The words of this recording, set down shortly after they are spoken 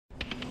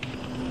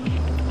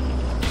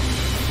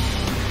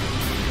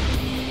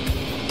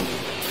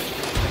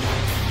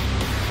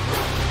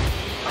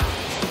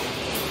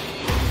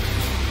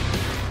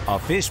a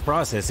fish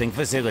processing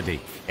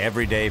facility.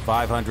 Every day,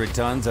 500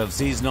 tons of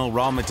seasonal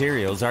raw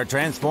materials are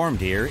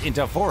transformed here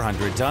into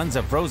 400 tons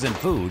of frozen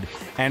food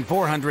and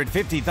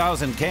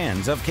 450,000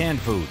 cans of canned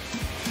food.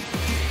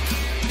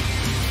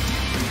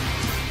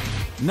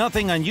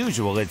 Nothing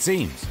unusual, it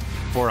seems,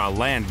 for a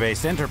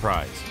land-based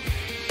enterprise.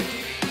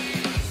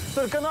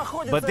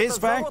 But this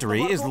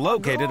factory is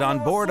located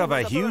on board of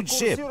a huge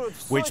ship,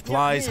 which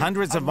plies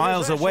hundreds of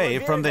miles away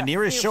from the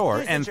nearest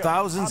shore and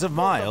thousands of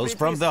miles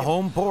from the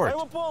home port.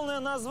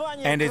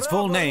 And its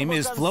full name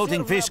is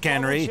Floating Fish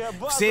Cannery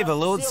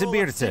Vsevolod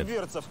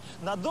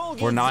Sibirtsev.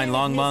 For 9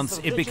 long months,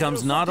 it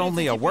becomes not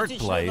only a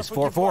workplace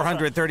for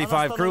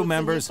 435 crew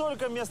members,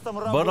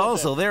 but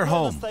also their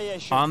home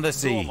on the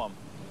sea.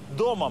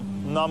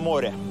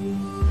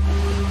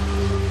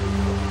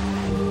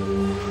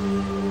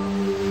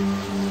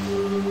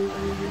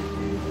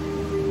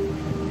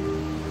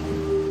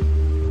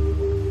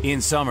 In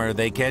summer,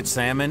 they catch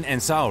salmon and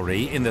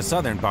sauri in the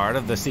southern part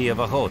of the Sea of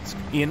Okhotsk.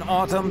 In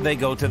autumn, they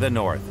go to the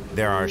north.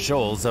 There are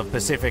shoals of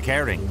Pacific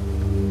herring.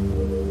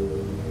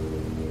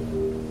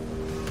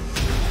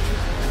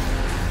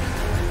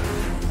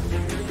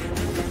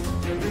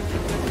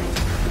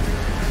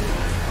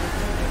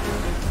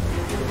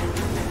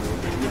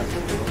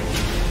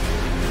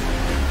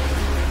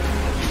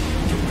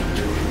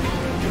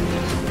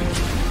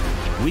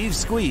 We've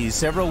squeezed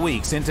several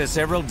weeks into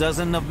several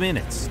dozen of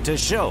minutes to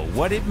show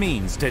what it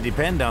means to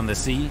depend on the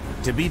sea,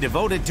 to be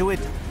devoted to it,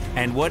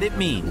 and what it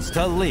means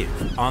to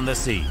live on the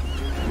sea.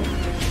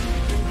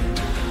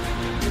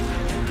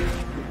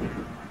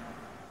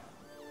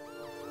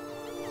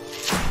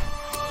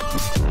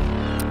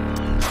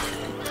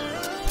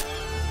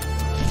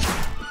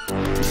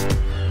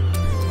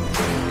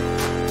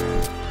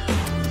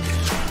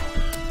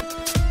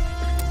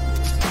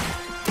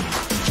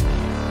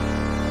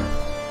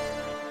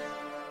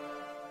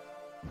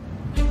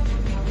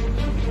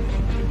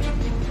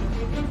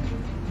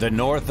 The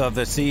north of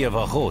the Sea of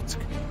Okhotsk.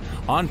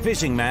 On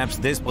fishing maps,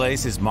 this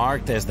place is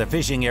marked as the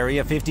Fishing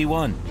Area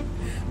 51.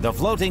 The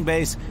floating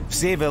base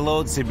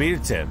Vsevolod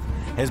Sibirtsev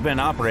has been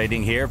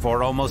operating here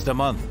for almost a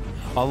month,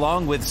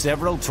 along with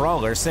several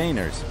trawler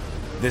seiners.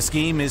 The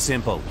scheme is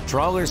simple.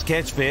 Trawlers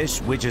catch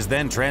fish, which is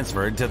then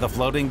transferred to the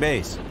floating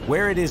base,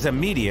 where it is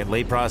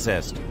immediately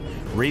processed.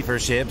 Reefer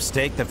ships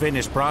take the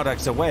finished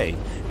products away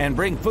and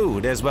bring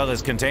food as well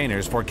as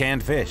containers for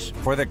canned fish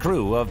for the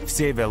crew of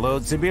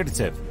Vsevolod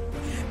Sibirtsev.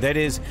 That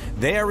is,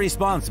 they are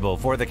responsible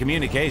for the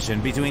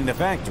communication between the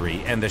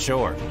factory and the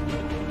shore.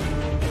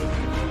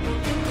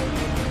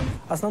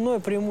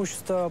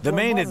 The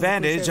main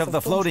advantage of the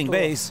floating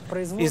base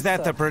is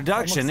that the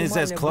production is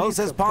as close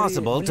as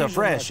possible to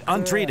fresh,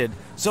 untreated,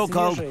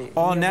 so-called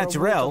au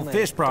naturel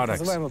fish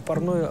products.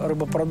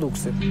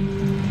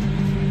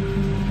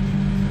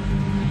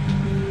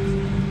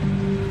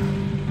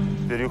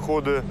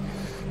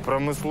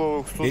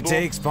 It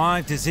takes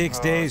 5 to 6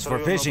 days for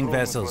fishing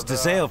vessels to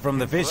sail from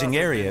the fishing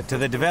area to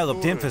the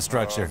developed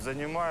infrastructure.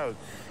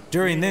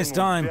 During this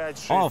time,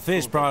 all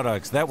fish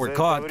products that were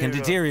caught can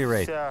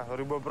deteriorate.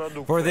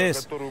 For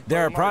this,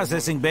 there are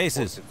processing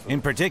bases,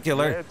 in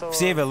particular,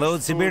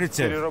 Vsevolod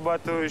Sibirtsev.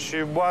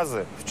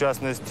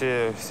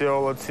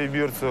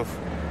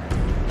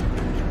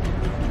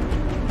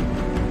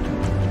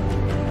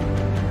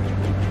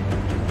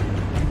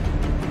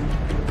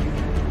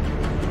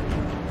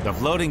 The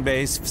floating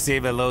base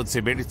Vsevolod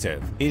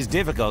Sibirtsev is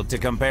difficult to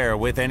compare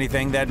with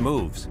anything that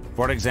moves.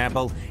 For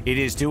example, it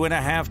is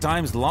 2.5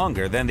 times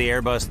longer than the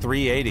Airbus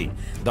 380,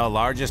 the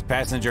largest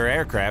passenger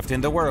aircraft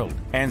in the world,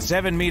 and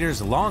 7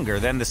 meters longer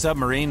than the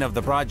submarine of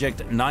the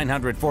Project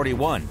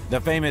 941, the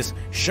famous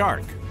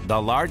Shark,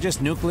 the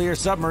largest nuclear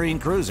submarine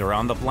cruiser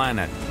on the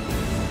planet.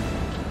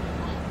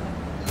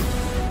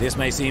 This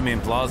may seem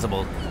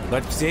implausible,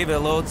 but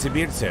Vsevolod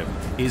Sibirtsev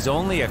is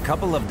only a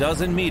couple of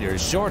dozen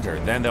meters shorter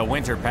than the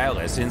Winter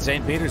Palace in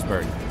St.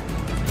 Petersburg.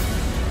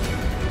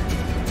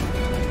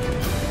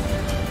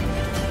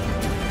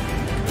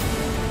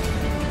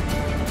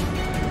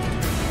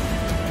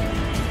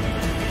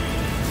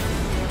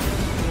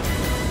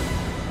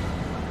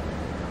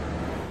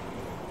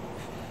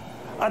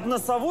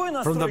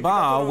 From the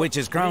bow, which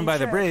is crowned by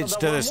the bridge,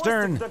 to the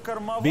stern,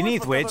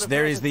 beneath which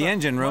there is the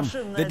engine room,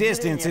 the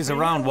distance is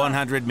around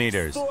 100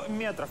 meters.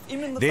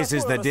 This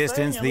is the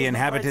distance the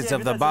inhabitants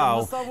of the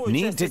bow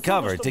need to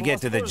cover to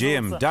get to the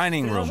gym,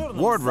 dining room,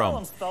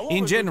 wardroom,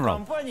 in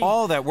general,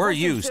 all that we're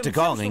used to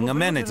calling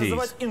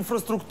amenities.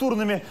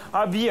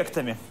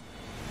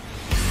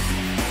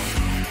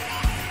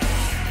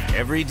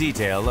 Every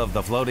detail of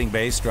the floating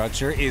base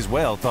structure is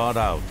well thought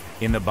out.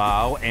 In the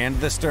bow and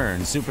the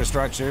stern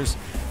superstructures,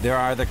 there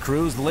are the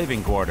crew's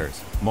living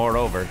quarters.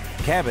 Moreover,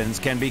 cabins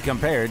can be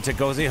compared to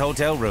cozy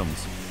hotel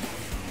rooms.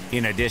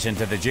 In addition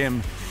to the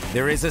gym,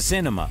 there is a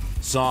cinema,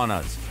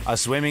 saunas, a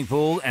swimming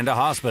pool, and a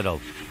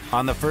hospital.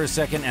 On the first,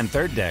 second, and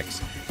third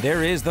decks,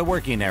 there is the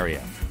working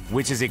area,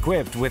 which is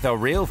equipped with a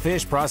real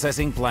fish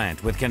processing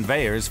plant with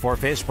conveyors for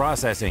fish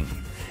processing.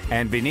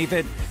 And beneath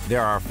it,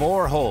 there are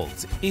 4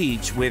 holds,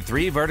 each with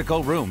 3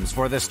 vertical rooms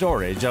for the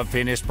storage of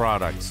finished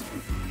products.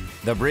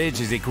 The bridge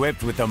is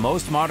equipped with the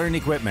most modern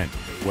equipment,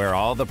 where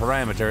all the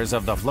parameters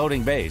of the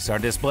floating base are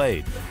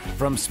displayed,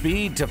 from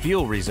speed to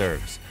fuel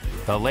reserves.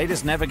 The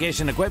latest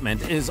navigation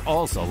equipment is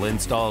also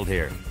installed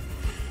here.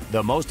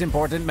 The most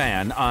important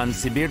man on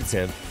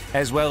Sibirtsev,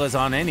 as well as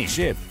on any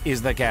ship,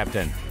 is the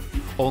captain.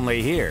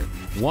 Only here,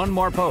 one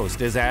more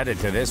post is added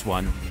to this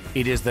one.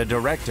 It is the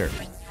director,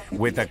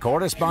 with a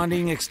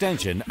corresponding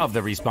extension of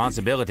the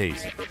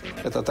responsibilities.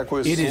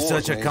 It is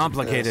such a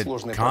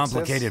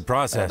complicated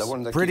process,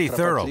 pretty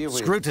thorough,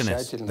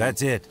 scrutinous,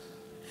 that's it.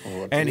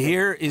 And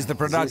here is the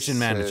production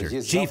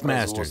manager, chief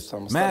masters,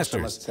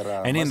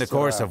 and in the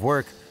course of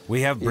work,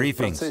 we have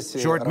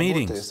briefings, short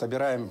meetings,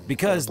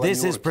 because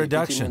this is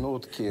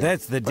production.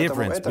 That's the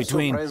difference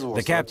between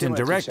the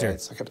captain-director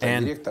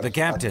and the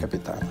captain.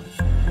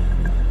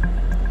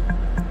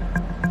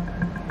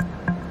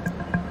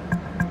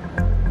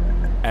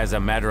 As a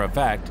matter of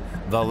fact,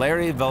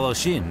 Valery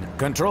Voloshin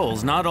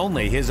controls not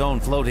only his own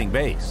floating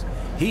base.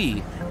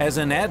 He, as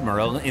an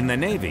admiral in the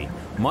Navy,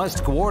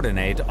 must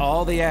coordinate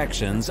all the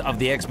actions of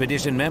the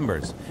expedition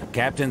members,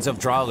 captains of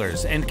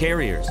trawlers and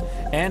carriers,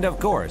 and of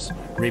course,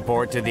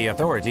 report to the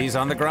authorities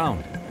on the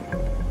ground.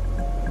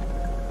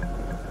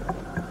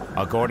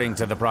 According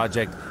to the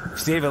project,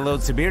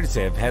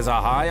 Vsevolod-Sibirtsev has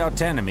a high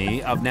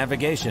autonomy of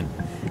navigation,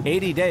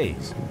 80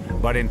 days,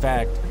 but in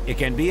fact, it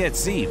can be at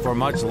sea for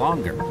much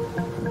longer.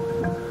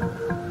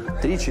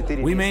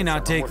 We may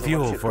not take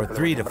fuel for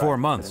 3 to 4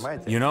 months,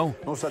 you know?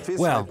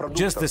 Well,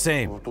 just the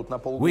same.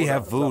 We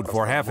have food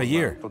for half a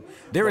year.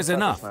 There is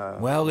enough,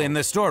 well, in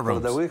the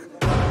storerooms.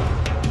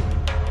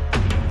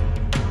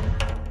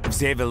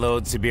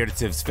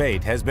 Vsevolod-Sibirtsev's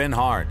fate has been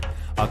hard.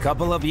 A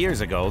couple of years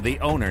ago, the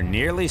owner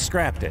nearly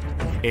scrapped it.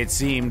 It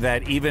seemed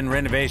that even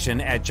renovation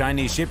at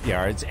Chinese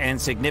shipyards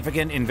and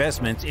significant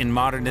investments in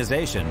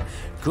modernization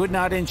could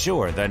not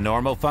ensure the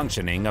normal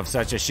functioning of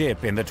such a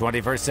ship in the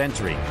 21st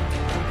century.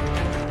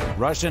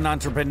 Russian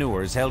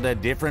entrepreneurs held a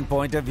different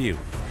point of view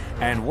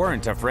and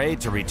weren't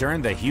afraid to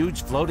return the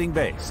huge floating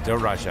base to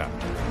Russia.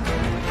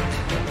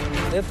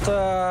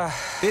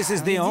 This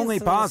is the only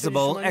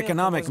possible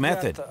economic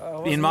method,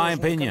 in my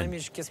opinion,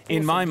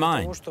 in my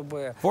mind,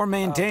 for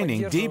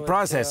maintaining deep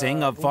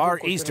processing of Far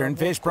Eastern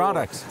fish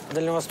products.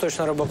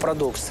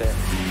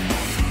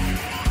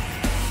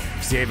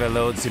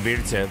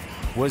 Vsevolod-Sibirtsev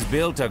was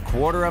built a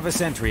quarter of a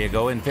century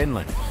ago in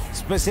Finland,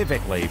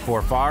 specifically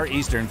for Far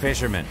Eastern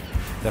fishermen.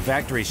 The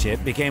factory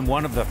ship became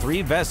one of the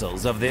 3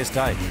 vessels of this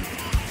type.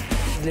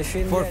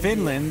 For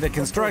Finland, the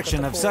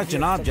construction of such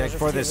an object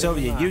for the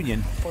Soviet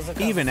Union,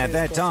 even at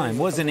that time,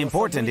 was an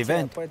important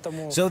event.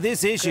 So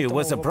this issue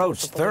was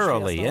approached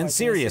thoroughly and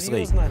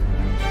seriously.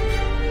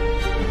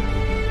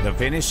 The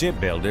Finnish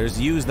shipbuilders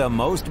used the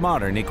most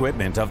modern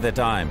equipment of the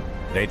time.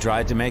 They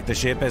tried to make the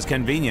ship as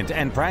convenient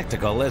and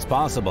practical as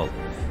possible.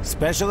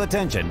 Special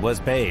attention was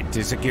paid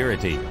to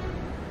security.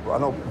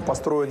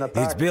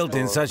 It's built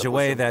in such a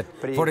way that,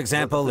 for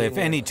example, if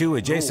any 2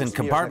 adjacent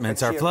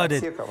compartments are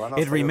flooded,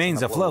 it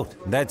remains afloat.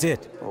 That's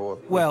it.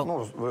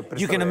 Well,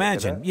 you can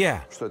imagine,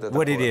 yeah,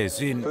 what it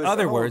is. In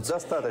other words,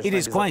 it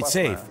is quite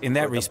safe in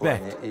that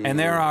respect, and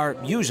there are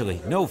usually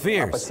no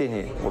fears.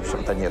 In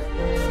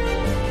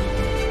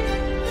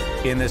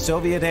the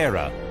Soviet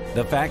era,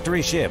 the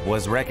factory ship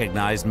was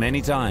recognized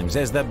many times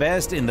as the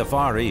best in the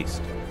Far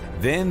East.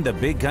 Then the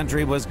big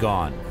country was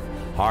gone.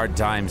 Hard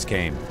times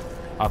came.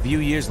 A few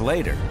years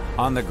later,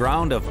 on the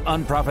ground of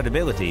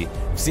unprofitability,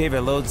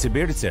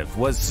 Vsevolod-Sibirtsev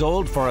was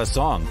sold for a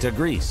song to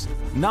Greece,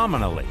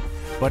 nominally,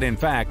 but in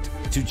fact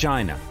to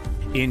China.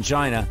 In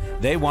China,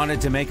 they wanted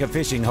to make a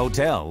fishing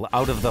hotel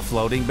out of the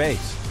floating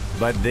base.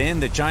 But then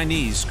the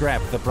Chinese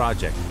scrapped the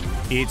project.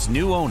 Its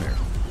new owner,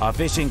 a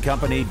fishing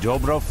company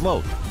Dobro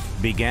Float,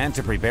 began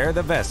to prepare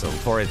the vessel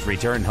for its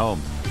return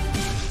home.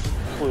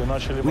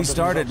 We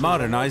started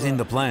modernizing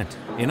the plant.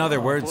 In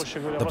other words,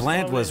 the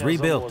plant was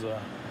rebuilt.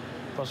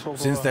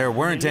 Since there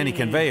weren't any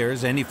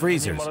conveyors, any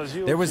freezers,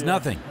 there was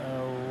nothing.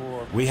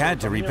 We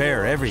had to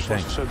repair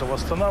everything.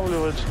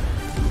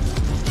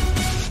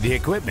 The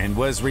equipment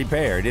was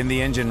repaired in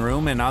the engine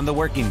room and on the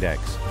working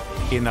decks.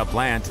 In the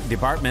plant,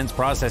 departments'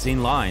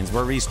 processing lines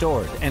were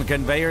restored and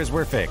conveyors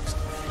were fixed.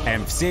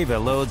 And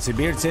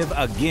Vsevolod-Sibirtsev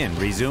again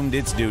resumed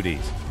its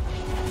duties.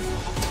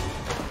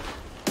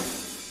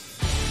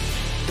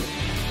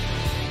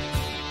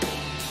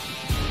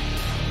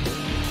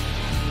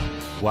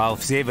 While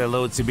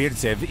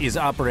Vsevolod-Sibirtsev is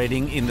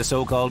operating in the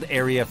so-called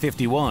Area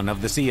 51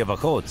 of the Sea of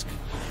Okhotsk,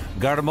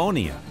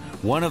 Garmonia,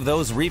 one of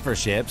those reefer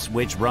ships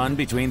which run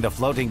between the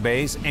floating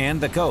base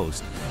and the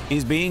coast,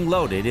 is being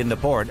loaded in the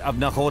port of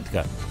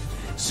Nakhodka.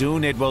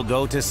 Soon it will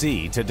go to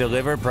sea to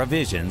deliver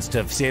provisions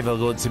to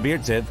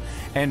Vsevolod-Sibirtsev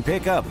and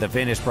pick up the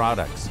finished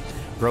products,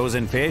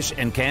 frozen fish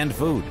and canned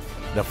food.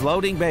 The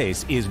floating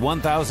base is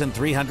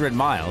 1,300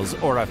 miles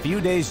or a few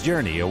days'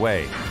 journey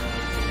away.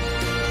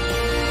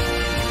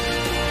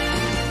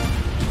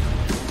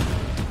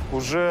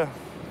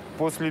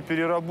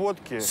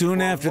 Soon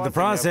after the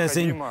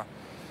processing,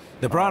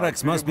 the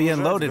products must be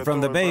unloaded from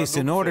the base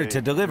in order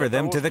to deliver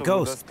them to the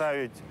coast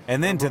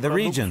and then to the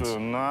regions.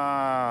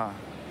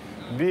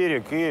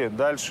 берег и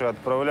дальше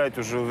отправлять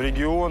уже в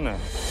регионы.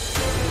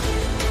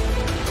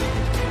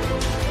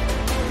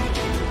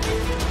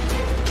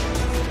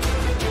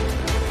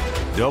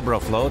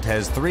 Dobroflot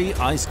has 3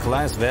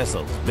 ice-class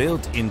vessels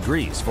built in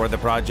Greece for the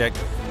project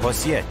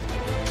Posiet.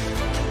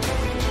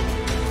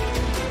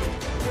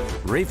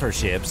 Reefer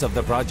ships of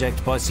the project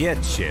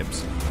Posiet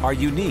ships are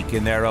unique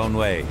in their own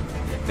way.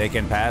 They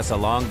can pass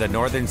along the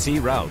Northern Sea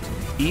route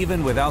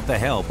even without the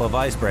help of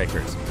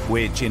icebreakers,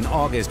 which in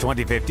August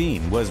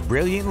 2015 was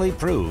brilliantly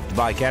proved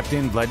by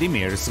Captain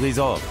Vladimir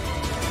Slizov.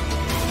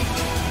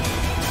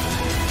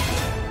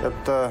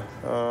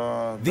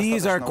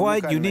 These are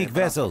quite unique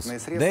vessels.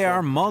 They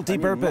are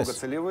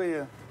multi-purpose.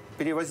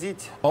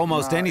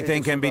 Almost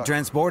anything can be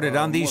transported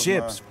on these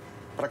ships.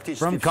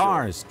 From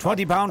cars,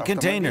 20-pound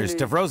containers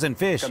to frozen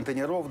fish,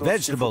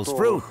 vegetables,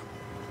 fruit.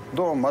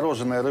 До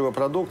мороженой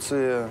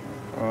рыбопродукции,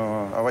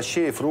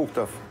 овощей,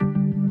 фруктов.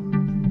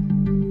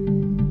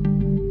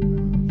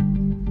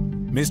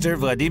 Mr.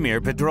 Vladimir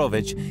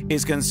Petrovich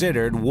is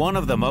considered one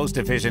of the most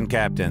efficient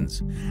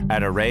captains.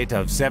 At a rate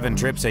of 7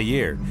 trips a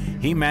year,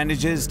 he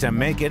manages to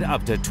make it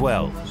up to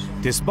 12,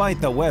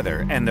 despite the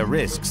weather and the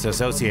risks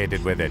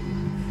associated with it.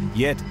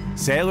 Yet,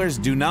 sailors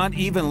do not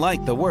even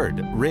like the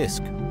word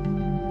risk.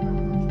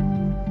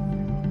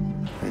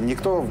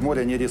 Никто в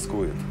море не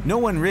рискует. No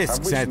one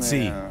risks at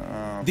sea.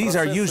 These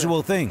are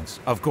usual things,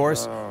 of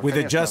course, with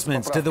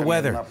adjustments to the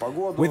weather,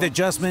 with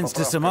adjustments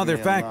to some other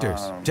factors,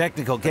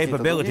 technical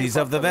capabilities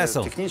of the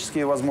vessel.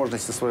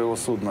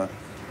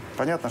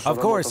 Of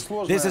course,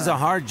 this is a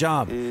hard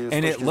job,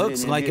 and it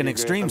looks like an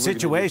extreme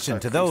situation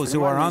to those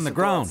who are on the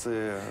ground.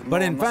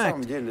 But in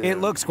fact, it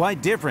looks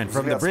quite different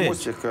from the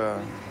bridge.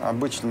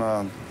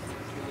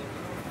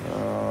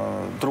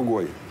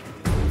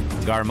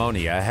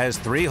 Garmonia has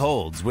 3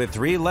 holds with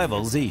 3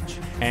 levels each,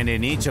 and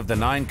in each of the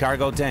 9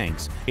 cargo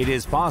tanks, it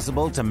is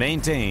possible to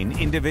maintain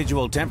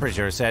individual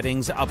temperature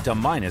settings up to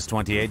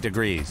 -28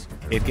 degrees.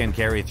 It can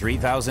carry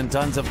 3,000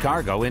 tons of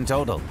cargo in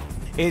total.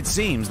 It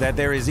seems that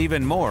there is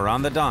even more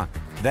on the dock.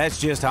 That's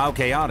just how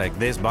chaotic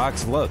this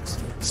box looks,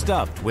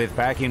 stuffed with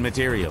packing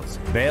materials,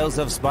 bales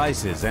of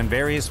spices, and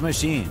various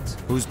machines,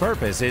 whose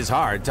purpose is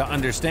hard to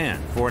understand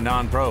for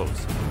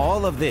non-pros.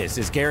 All of this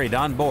is carried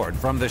on board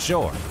from the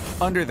shore,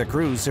 under the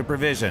crew's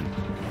supervision.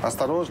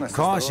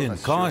 Caution,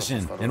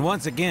 caution, and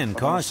once again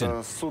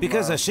caution,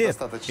 because a ship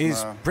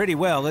is pretty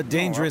well a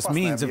dangerous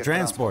means of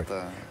transport.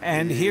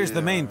 And here's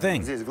the main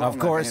thing, of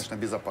course,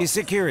 is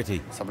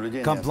security.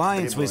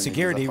 Compliance with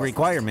security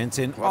requirements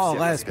in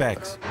all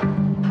aspects.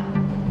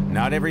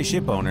 Not every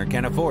ship owner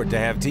can afford to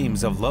have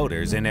teams of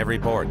loaders in every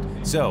port.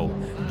 So,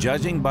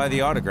 judging by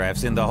the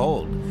autographs in the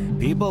hold,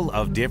 people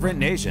of different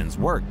nations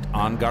worked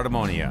on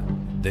Garmonia.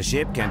 The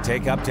ship can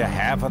take up to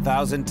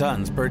 1,000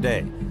 tons per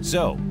day,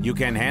 so you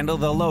can handle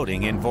the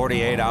loading in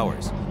 48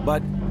 hours.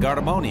 But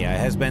Garmonia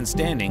has been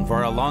standing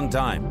for a long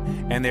time,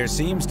 and there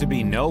seems to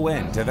be no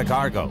end to the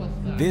cargo.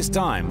 This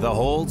time, the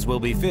holds will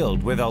be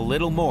filled with a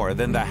little more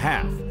than the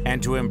half,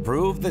 and to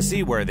improve the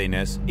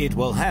seaworthiness, it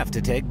will have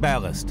to take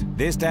ballast.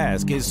 This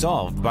task is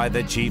solved by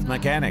the chief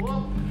mechanic.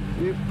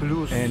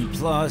 And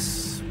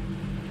plus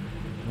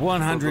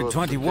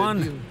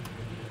 121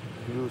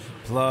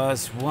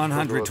 plus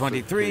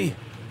 123.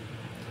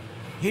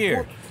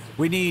 Here,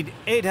 we need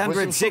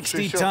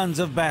 860 tons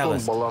of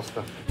ballast.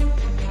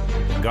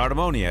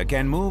 Garmonia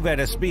can move at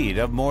a speed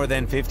of more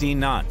than 15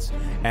 knots,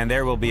 and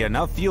there will be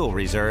enough fuel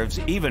reserves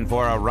even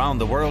for a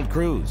round-the-world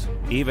cruise.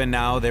 Even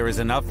now, there is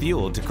enough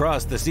fuel to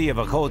cross the Sea of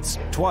Okhotsk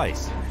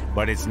twice,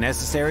 but it's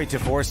necessary to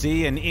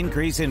foresee an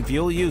increase in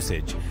fuel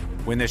usage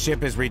when the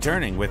ship is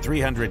returning with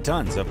 300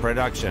 tons of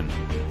production.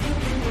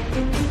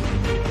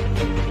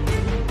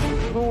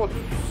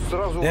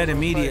 That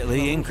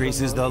immediately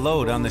increases the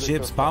load on the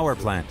ship's power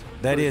plant.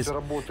 That is,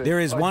 there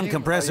is 1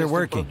 compressor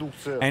working,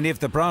 and if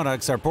the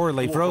products are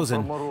poorly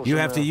frozen, you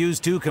have to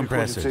use 2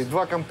 compressors.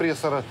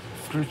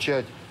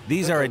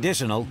 These are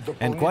additional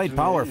and quite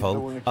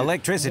powerful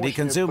electricity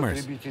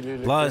consumers.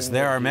 Plus,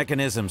 there are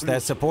mechanisms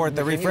that support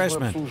the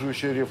refreshment.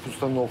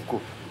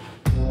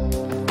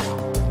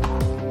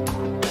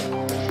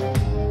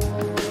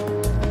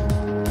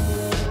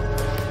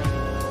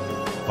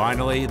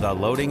 Finally, the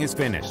loading is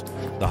finished.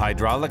 The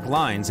hydraulic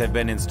lines have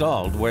been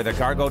installed where the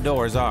cargo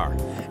doors are,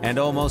 and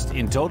almost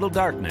in total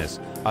darkness,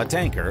 a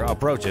tanker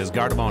approaches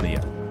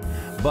Garmonia.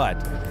 But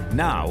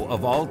now,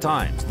 of all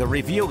times, the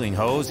refueling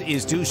hose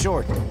is too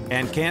short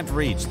and can't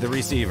reach the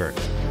receiver.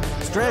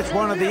 Stretch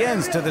one of the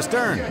ends to the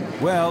stern.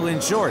 Well,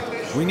 in short,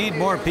 we need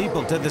more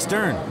people to the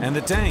stern and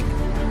the tank.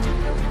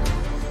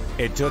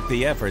 It took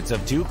the efforts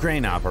of 2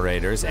 crane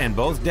operators and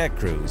both deck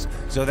crews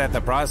so that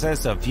the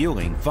process of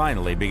fueling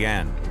finally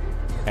began.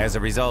 As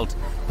a result,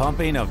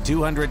 pumping of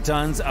 200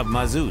 tons of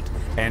mazout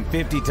and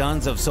 50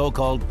 tons of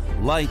so-called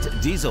light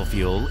diesel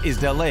fuel is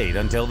delayed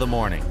until the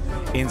morning,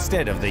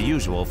 instead of the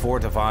usual 4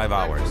 to 5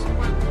 hours.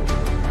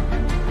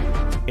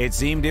 It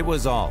seemed it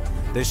was all.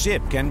 The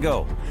ship can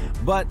go,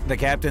 but the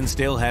captain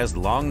still has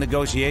long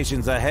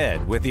negotiations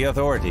ahead with the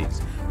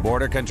authorities,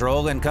 border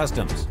control and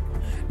customs.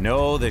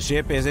 No, the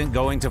ship isn't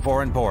going to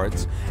foreign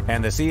ports,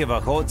 and the Sea of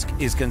Okhotsk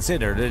is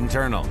considered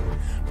internal.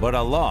 But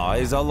a law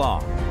is a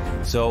law.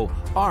 So,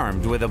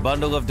 armed with a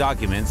bundle of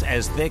documents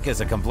as thick as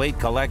a complete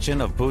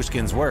collection of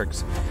Pushkin's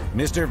works,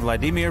 Mr.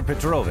 Vladimir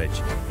Petrovich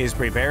is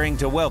preparing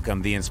to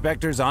welcome the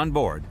inspectors on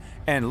board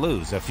and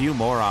lose a few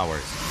more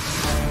hours.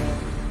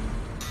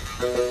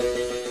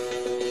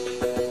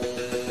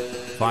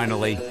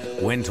 Finally,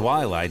 when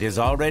twilight is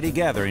already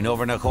gathering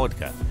over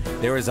Nakhotka,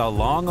 there is a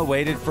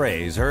long-awaited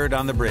phrase heard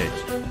on the bridge.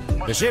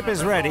 The ship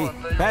is ready,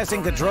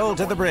 passing control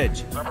to the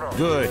bridge.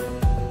 Good.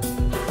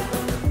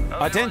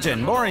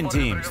 Attention, mooring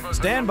teams,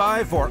 stand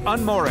by for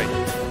unmooring.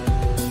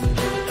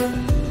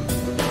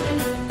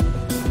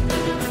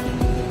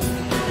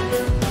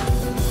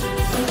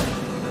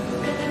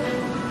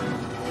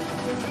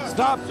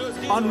 Stop,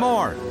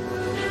 unmoor.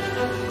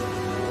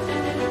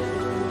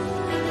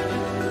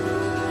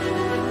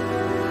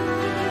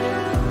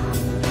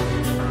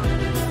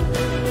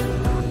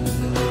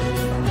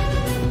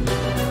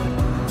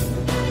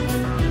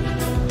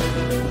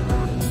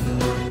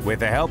 With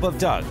the help of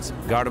tugs,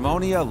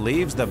 Garmonia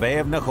leaves the Bay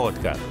of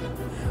Nakhotka.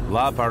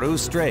 La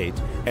Perouse Strait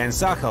and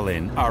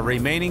Sakhalin are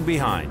remaining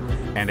behind,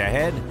 and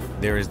ahead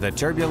there is the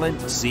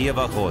turbulent Sea of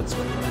Okhotsk.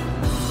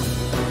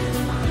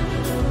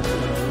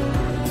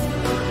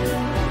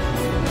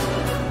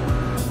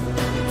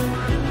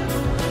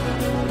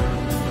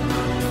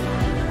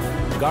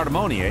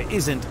 Garmonia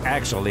isn't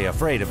actually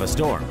afraid of a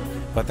storm,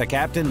 but the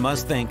captain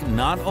must think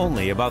not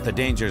only about the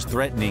dangers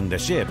threatening the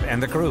ship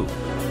and the crew.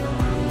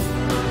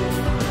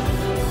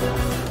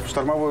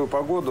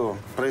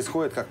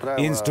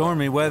 In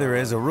stormy weather,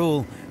 as a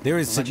rule, there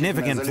is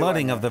significant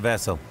flooding of the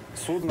vessel.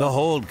 The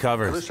hold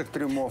covers.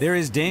 There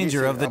is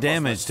danger of the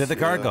damage to the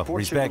cargo,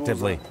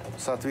 respectively.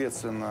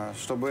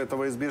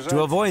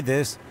 To avoid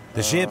this,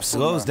 the ship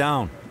slows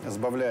down,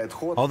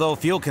 although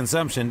fuel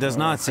consumption does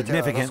not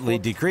significantly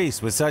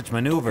decrease with such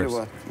maneuvers.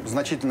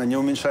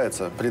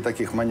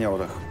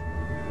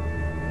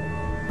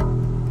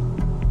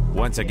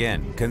 Once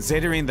again,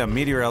 considering the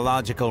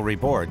meteorological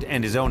report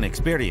and his own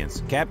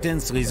experience, Captain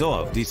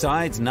Slizov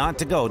decides not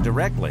to go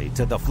directly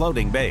to the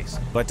floating base,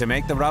 but to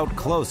make the route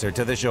closer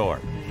to the shore.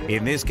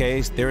 In this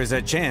case, there is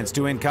a chance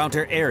to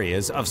encounter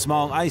areas of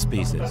small ice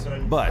pieces.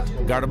 But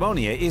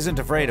Garmonia isn't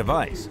afraid of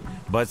ice,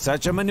 but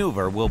such a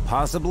maneuver will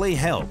possibly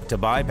help to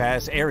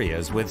bypass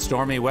areas with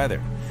stormy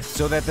weather,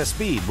 so that the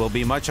speed will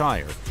be much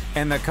higher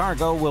and the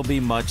cargo will be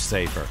much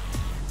safer.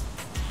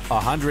 A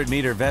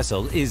 100-meter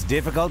vessel is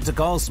difficult to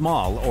call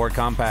small or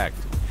compact.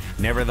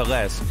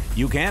 Nevertheless,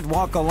 you can't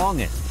walk along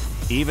it.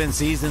 Even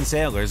seasoned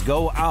sailors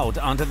go out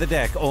onto the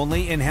deck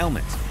only in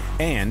helmets,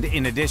 and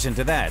in addition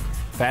to that,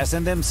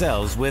 fasten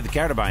themselves with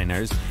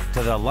carabiners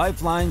to the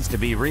lifelines to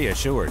be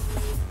reassured.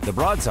 The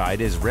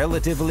broadside is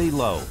relatively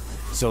low,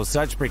 so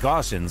such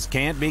precautions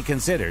can't be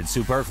considered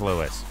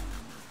superfluous.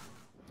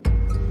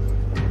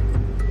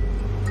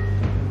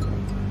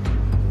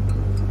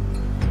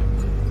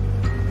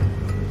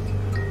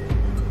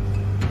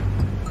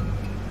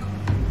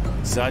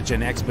 Such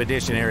an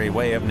expeditionary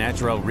way of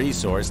natural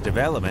resource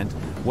development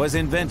was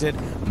invented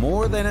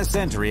more than a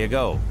century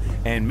ago,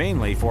 and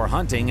mainly for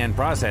hunting and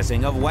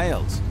processing of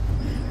whales.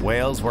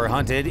 Whales were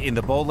hunted in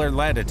the polar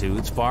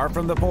latitudes far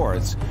from the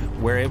ports,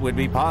 where it would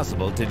be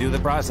possible to do the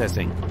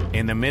processing.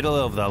 In the middle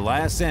of the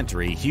last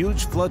century,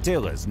 huge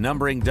flotillas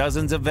numbering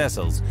dozens of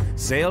vessels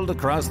sailed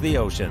across the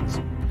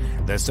oceans.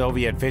 The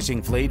Soviet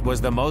fishing fleet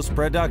was the most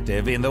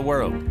productive in the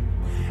world.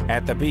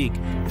 At the peak,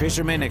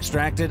 fishermen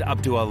extracted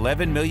up to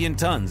 11 million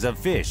tons of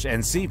fish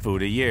and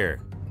seafood a year.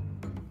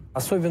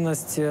 The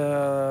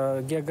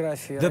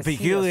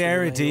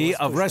peculiarity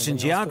of Russian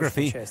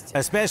geography,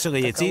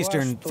 especially its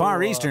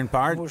far eastern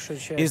part,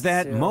 is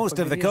that most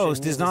of the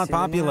coast is not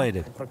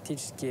populated.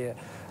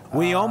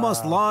 We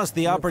almost lost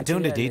the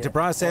opportunity to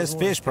process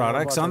fish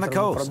products on the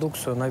coast.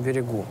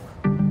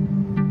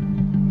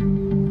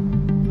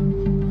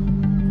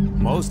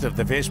 Most of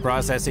the fish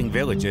processing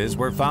villages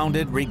were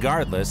founded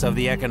regardless of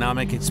the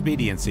economic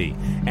expediency,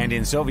 and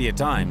in Soviet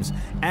times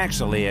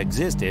actually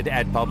existed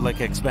at public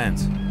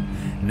expense.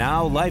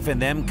 Now life in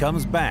them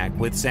comes back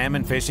with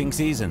salmon fishing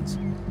seasons.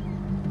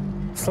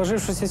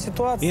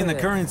 In the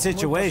current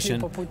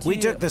situation, we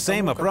took the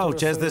same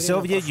approach as the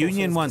Soviet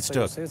Union once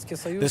took.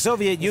 The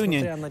Soviet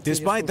Union,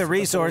 despite the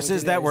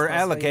resources that were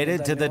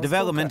allocated to the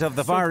development of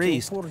the Far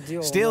East,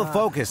 still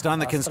focused on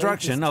the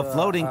construction of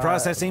floating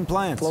processing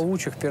plants.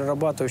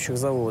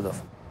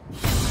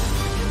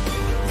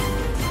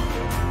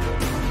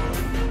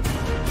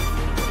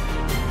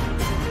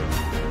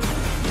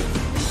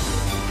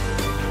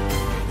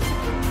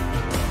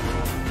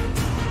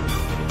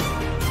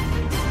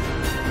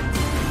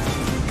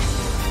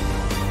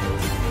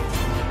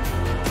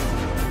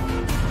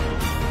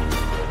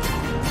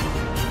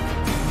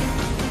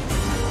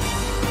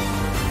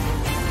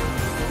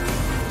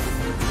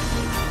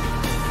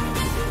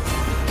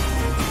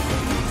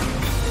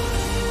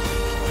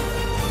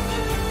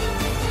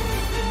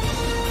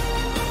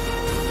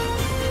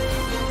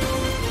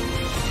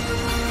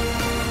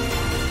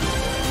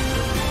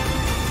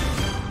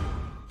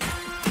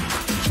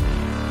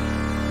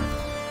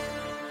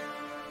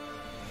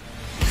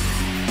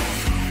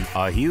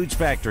 A huge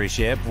factory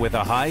ship with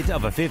a height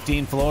of a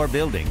 15-floor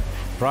building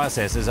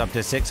processes up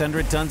to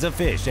 600 tons of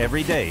fish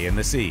every day in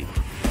the sea.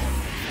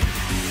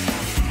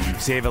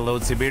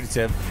 Vsevolod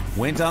Sibirtsev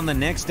went on the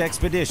next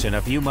expedition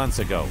a few months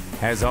ago,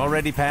 has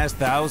already passed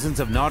thousands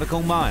of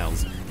nautical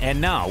miles,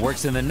 and now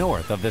works in the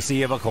north of the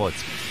Sea of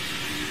Okhotsk.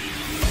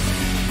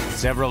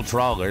 Several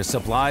trawlers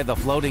supply the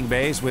floating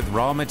base with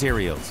raw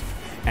materials,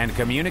 and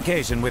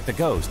communication with the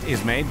coast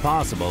is made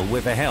possible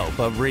with the help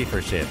of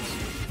reefer ships.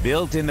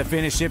 Built in the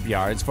Finnish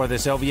shipyards for the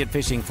Soviet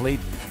fishing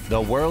fleet,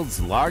 the world's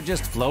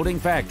largest floating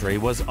factory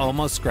was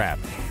almost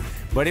scrapped.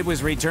 But it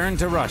was returned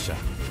to Russia,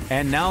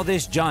 and now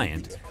this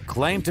giant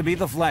claimed to be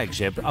the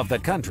flagship of the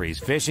country's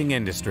fishing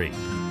industry.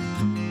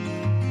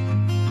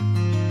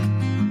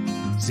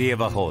 Sea of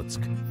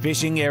Okhotsk,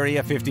 Fishing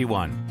Area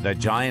 51, the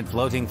giant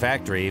floating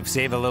factory of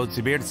Vsevolod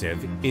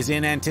Sibirtsev, is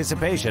in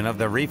anticipation of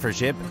the reefer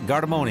ship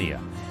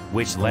Garmonia,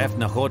 which left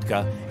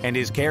Nakhodka and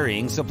is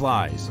carrying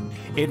supplies.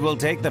 It will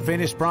take the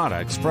finished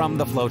products from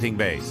the floating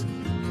base.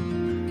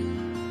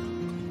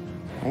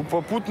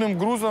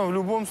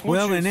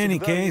 Well, in any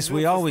case,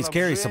 we always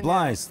carry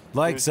supplies,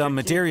 like some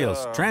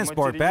materials,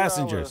 transport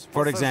passengers,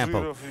 for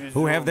example,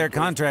 who have their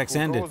contracts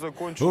ended,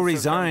 who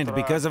resigned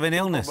because of an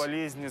illness.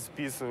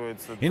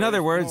 In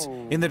other words,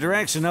 in the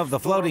direction of the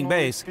floating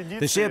base,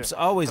 the ships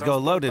always go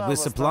loaded with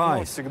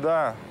supplies.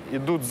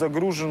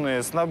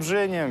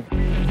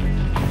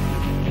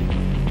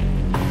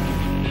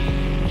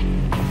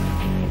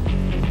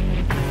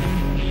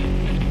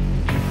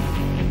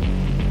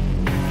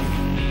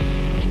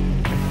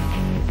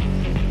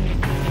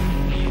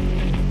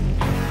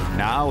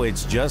 Now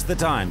it's just the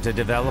time to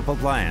develop a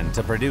plan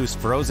to produce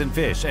frozen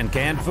fish and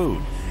canned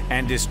food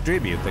and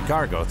distribute the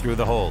cargo through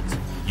the holds.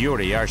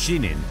 Yuri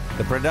Arshinin,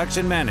 the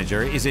production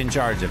manager, is in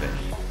charge of it.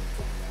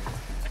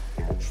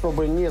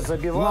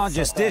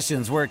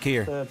 Logisticians work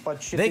here.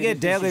 They get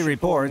daily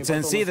reports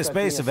and see the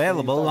space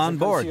available on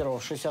board,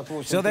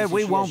 So that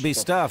we won't be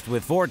stuffed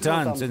with 4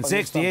 tons and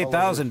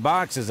 68,000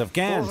 boxes of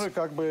cans.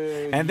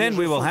 And then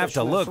we will have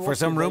to look for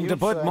some room to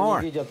put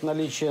more.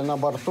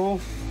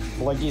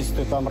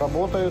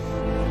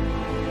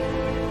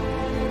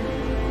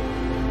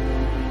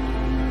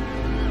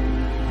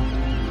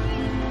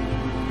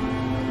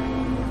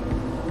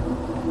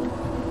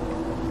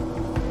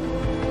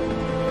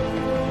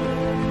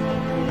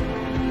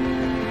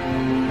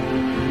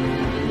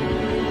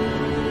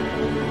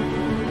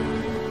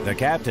 The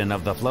captain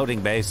of the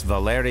floating base,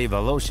 Valery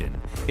Voloshin,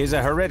 is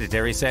a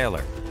hereditary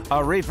sailor.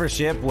 A reefer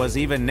ship was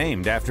even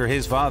named after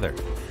his father,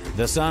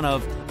 the son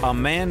of a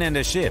man and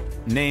a ship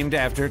named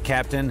after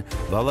Captain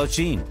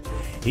Voloshin.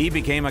 He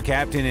became a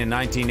captain in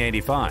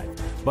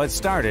 1985, but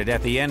started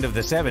at the end of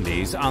the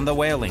 70s on the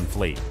whaling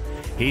fleet.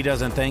 He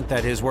doesn't think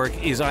that his work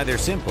is either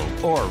simple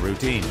or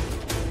routine.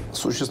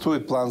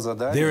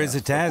 There is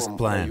a task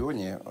plan.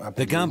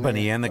 The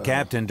company and the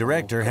captain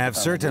director have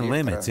certain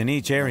limits in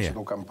each area.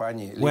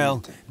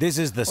 Well, this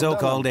is the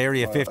so-called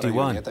Area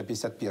 51.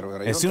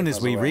 As soon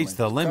as we reach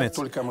the limits,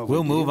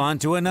 we'll move on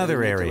to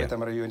another area.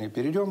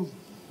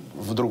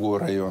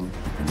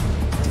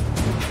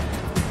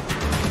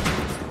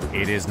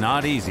 It is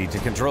not easy to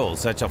control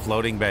such a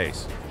floating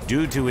base.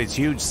 Due to its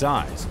huge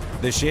size,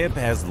 the ship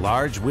has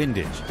large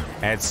windage.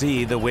 At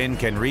sea, the wind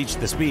can reach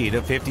the speed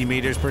of 50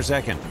 meters per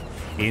second.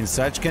 In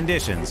such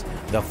conditions,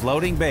 the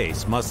floating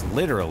base must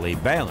literally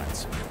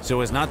balance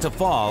so as not to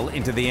fall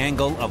into the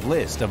angle of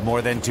list of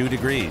more than 2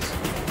 degrees.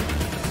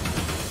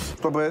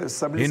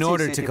 In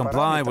order to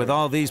comply with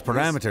all these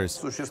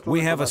parameters, we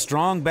have a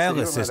strong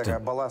ballast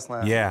system.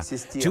 Yeah,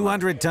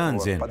 200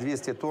 tons in,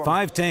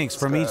 5 tanks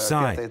from each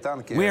side.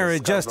 We are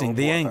adjusting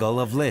the angle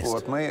of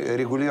list.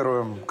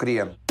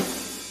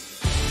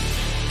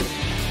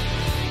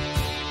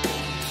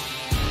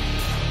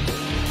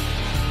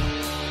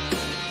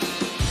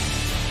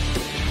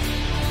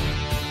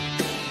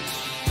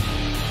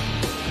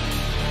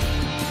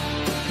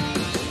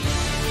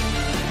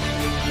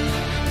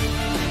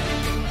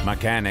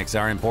 Mechanics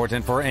are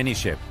important for any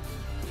ship,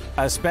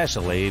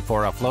 especially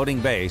for a floating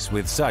base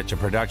with such a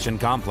production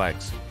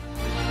complex.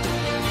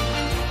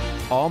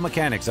 All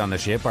mechanics on the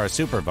ship are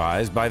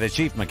supervised by the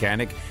chief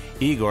mechanic,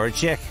 Igor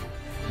Chekh.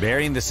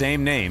 Bearing the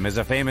same name as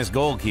a famous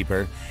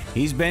goalkeeper,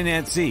 he's been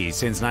at sea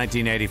since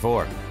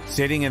 1984.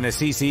 Sitting in the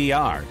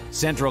CCR,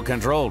 Central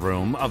Control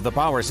Room of the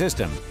power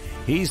system,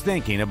 he's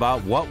thinking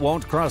about what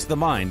won't cross the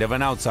mind of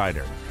an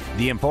outsider: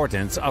 the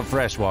importance of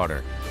fresh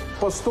water.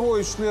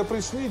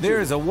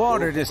 There is a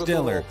water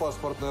distiller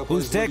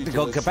whose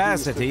technical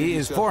capacity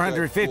is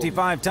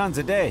 455 tons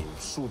a day.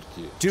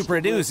 To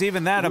produce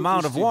even that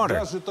amount of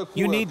water,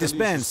 you need to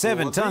spend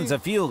 7 tons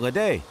of fuel a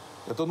day.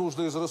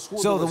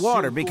 So the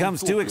water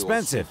becomes too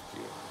expensive.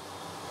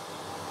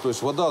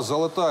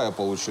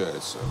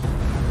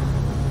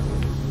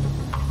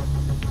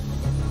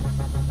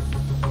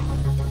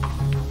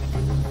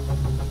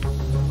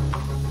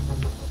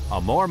 A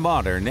more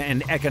modern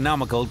and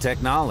economical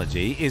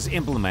technology is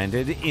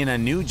implemented in a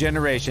new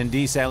generation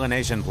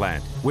desalination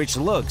plant, which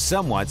looks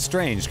somewhat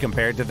strange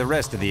compared to the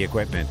rest of the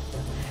equipment.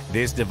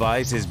 This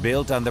device is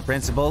built on the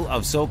principle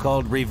of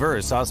so-called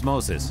reverse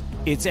osmosis.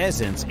 Its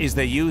essence is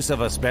the use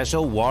of a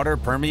special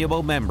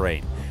water-permeable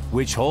membrane,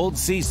 which holds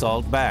sea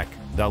salt back.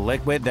 The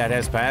liquid that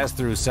has passed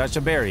through such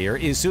a barrier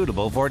is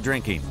suitable for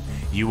drinking.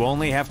 You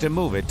only have to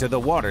move it to the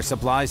water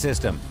supply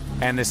system,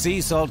 and the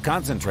sea salt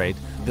concentrate,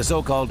 the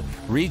so-called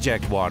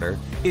reject water,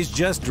 is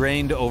just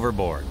drained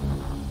overboard.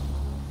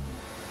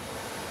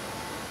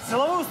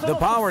 The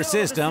power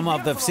system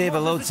of the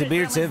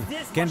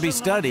Vsevolod-Sibirtsev can be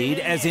studied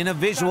as in a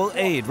visual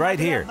aid right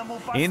here,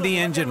 in the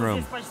engine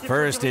room.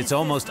 First, it's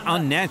almost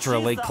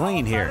unnaturally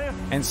clean here.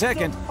 And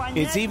second,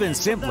 it's even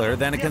simpler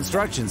than a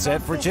construction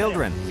set for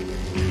children.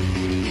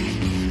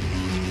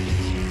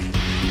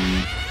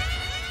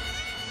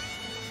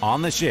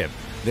 On the ship,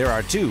 there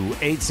are two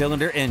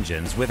 8-cylinder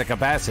engines with a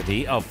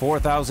capacity of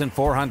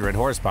 4,400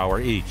 horsepower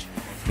each.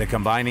 The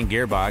combining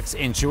gearbox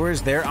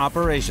ensures their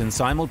operation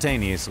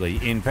simultaneously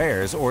in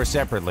pairs or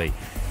separately,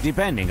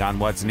 depending on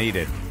what's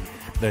needed.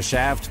 The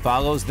shaft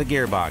follows the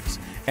gearbox,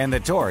 and the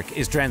torque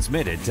is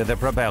transmitted to the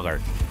propeller.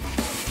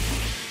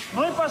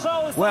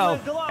 Well,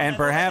 and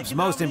perhaps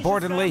most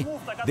importantly,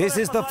 this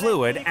is the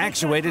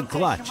fluid-actuated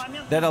clutch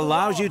that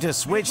allows you to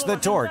switch the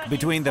torque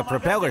between the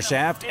propeller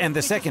shaft and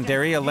the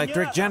secondary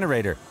electric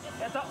generator.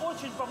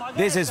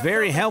 This is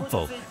very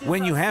helpful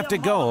when you have to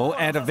go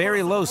at a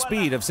very low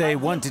speed of, say,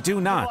 1 to 2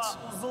 knots.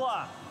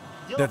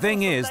 The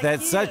thing is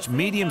that such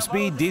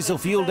medium-speed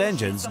diesel-fueled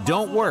engines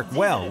don't work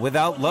well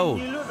without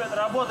load.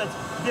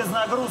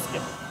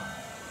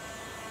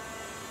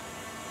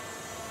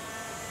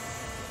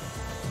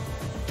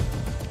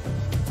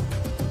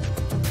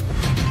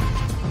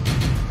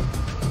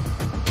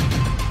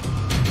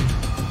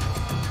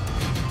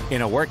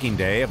 In a working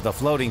day of the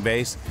floating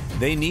base,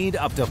 they need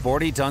up to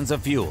 40 tons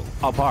of fuel,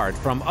 apart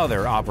from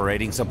other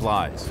operating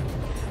supplies.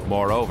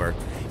 Moreover,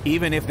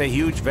 even if the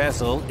huge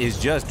vessel is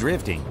just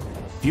drifting,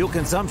 fuel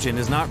consumption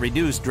is not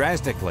reduced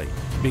drastically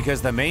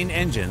because the main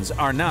engines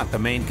are not the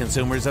main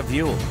consumers of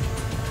fuel.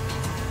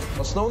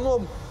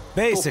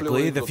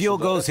 Basically, the fuel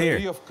goes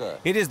here.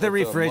 It is the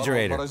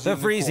refrigerator, the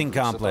freezing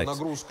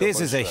complex.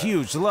 This is a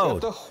huge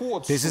load.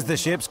 This is the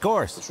ship's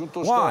course.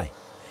 Why?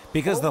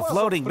 Because the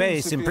floating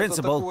base, in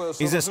principle,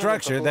 is a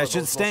structure that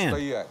should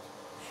stand.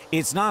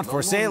 It's not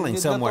for sailing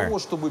somewhere.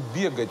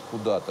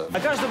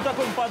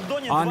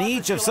 On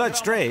each of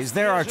such trays,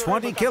 there are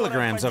 20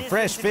 kilograms of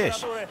fresh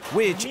fish,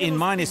 which, in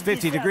minus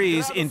 50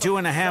 degrees in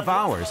 2.5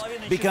 hours,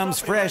 becomes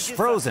fresh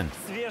frozen.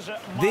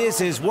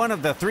 This is one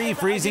of the 3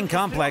 freezing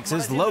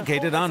complexes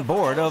located on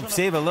board of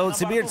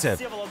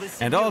Vsevolod-Sibirtsev,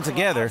 and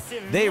altogether,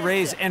 they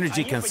raise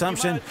energy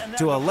consumption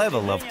to a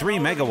level of 3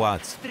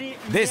 megawatts.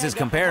 This is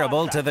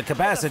comparable to the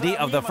capacity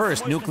of the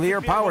first nuclear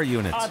power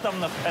units.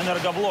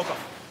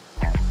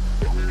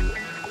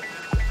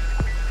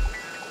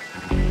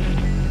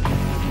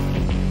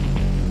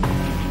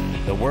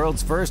 The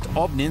world's first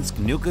Obninsk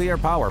nuclear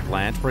power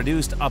plant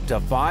produced up to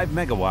 5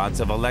 megawatts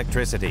of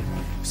electricity.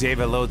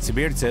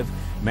 Vsevolod-Sibirtsev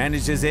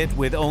manages it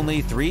with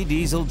only 3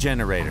 diesel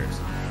generators.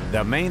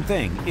 The main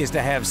thing is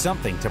to have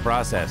something to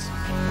process.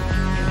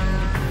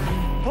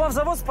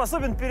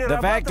 The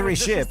factory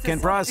ship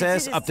can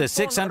process up to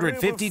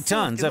 650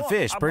 tons of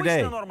fish per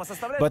day,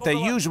 but the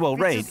usual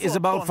rate is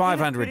about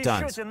 500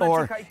 tons,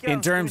 or,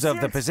 in terms of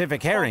the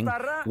Pacific herring,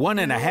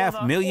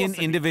 1.5 million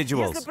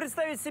individuals.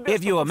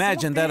 If you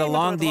imagine that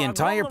along the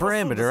entire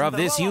perimeter of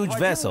this huge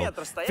vessel,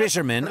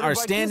 fishermen are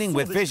standing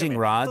with fishing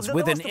rods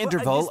with an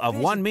interval of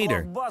 1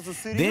 meter,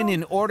 then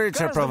in order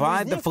to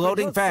provide the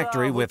floating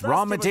factory with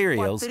raw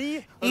materials,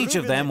 each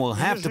of them will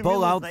have to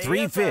pull out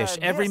 3 fish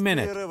every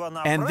minute,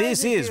 and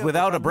this is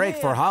without a break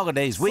for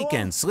holidays,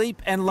 weekends,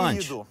 sleep, and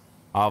lunch.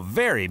 A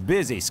very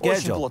busy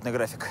schedule.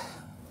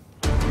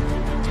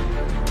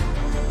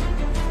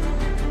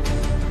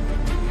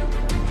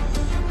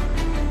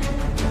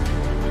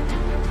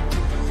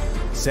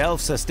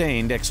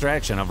 Self-sustained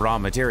extraction of raw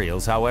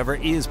materials, however,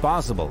 is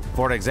possible.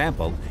 For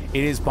example,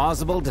 it is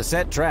possible to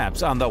set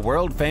traps on the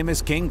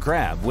world-famous king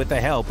crab with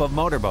the help of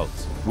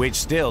motorboats, which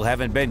still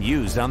haven't been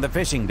used on the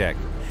fishing deck.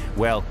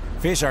 Well,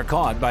 fish are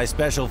caught by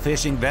special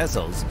fishing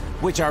vessels,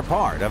 which are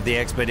part of the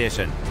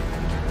expedition.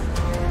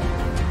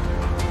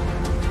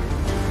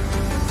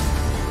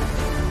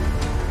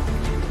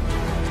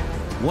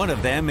 One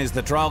of them is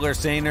the trawler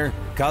seiner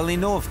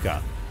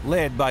Kalinovka,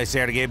 led by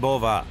Sergei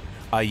Bova,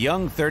 a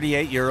young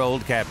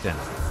 38-year-old captain.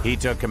 He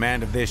took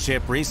command of this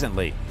ship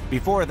recently.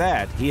 Before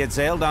that, he had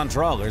sailed on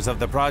trawlers of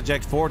the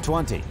Project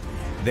 420.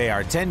 They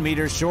are 10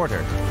 meters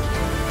shorter.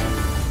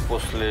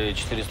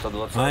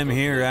 I'm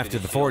here after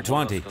the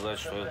 420.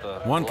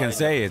 One can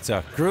say it's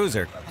a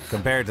cruiser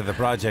compared to the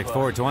Project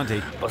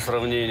 420.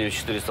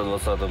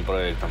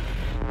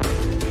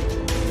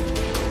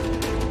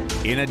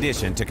 In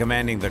addition to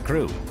commanding the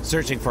crew,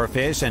 searching for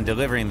fish and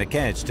delivering the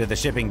catch to the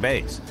shipping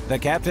base, the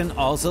captain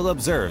also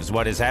observes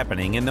what is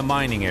happening in the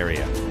mining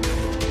area.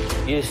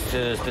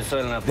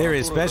 There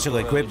is special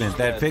equipment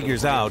that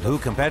figures out who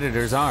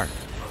competitors are,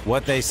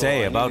 what they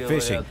say about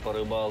fishing.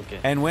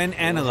 And when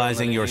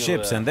analyzing your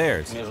ships and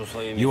theirs,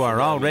 you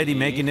are already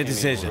making a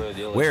decision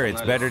where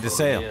it's better to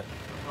sail.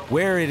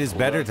 where it is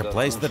better to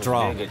place the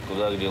trawl.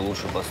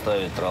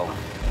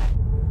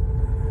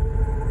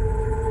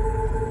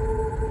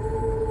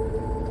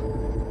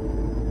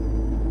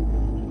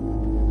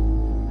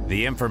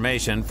 The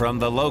information from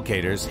the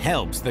locators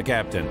helps the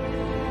captain.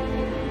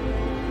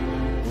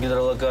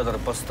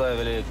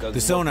 The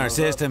sonar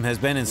system has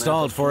been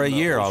installed for a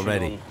year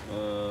already.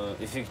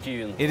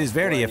 It is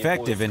very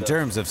effective in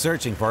terms of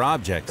searching for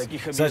objects,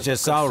 such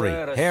as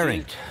sauri,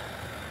 herring.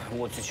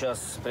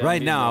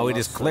 Right now, it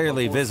is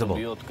clearly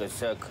visible.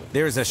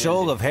 There is a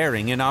shoal of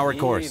herring in our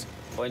course,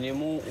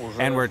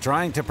 and we're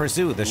trying to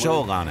pursue the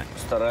shoal on it.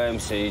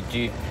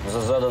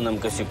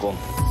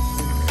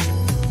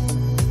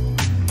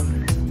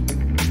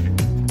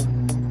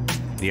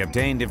 The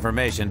obtained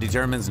information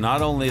determines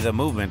not only the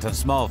movement of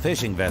small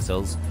fishing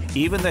vessels,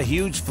 even the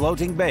huge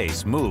floating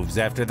base moves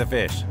after the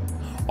fish,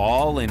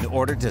 all in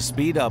order to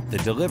speed up the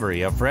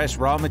delivery of fresh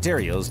raw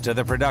materials to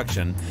the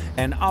production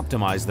and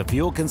optimize the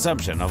fuel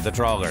consumption of the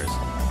trawlers.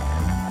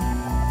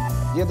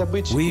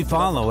 We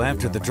follow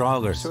after the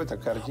trawlers.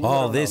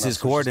 All this is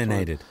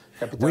coordinated.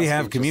 We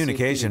have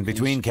communication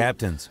between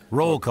captains,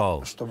 roll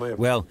calls.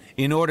 Well,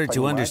 in order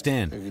to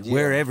understand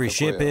where every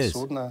ship is,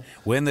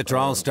 when the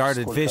trawl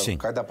started fishing,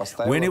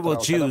 when it will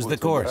choose the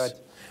course,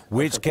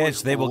 which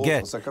catch they will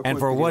get, and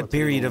for what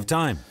period of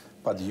time,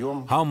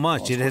 how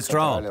much it has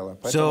trawled.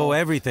 So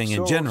everything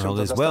in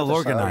general is well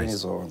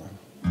organized.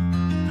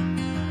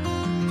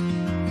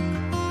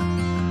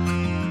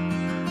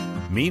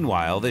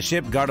 Meanwhile, the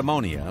ship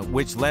Gardermonia,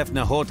 which left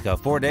Nahotka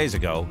 4 days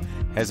ago,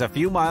 has a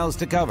few miles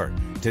to cover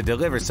to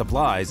deliver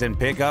supplies and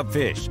pick up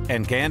fish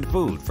and canned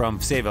food from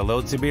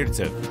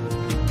Vsevolod-Sibirtsev.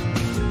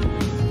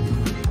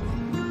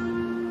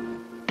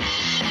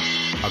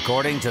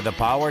 According to the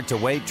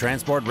power-to-weight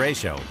transport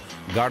ratio,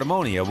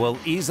 Gardermonia will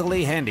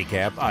easily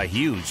handicap a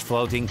huge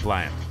floating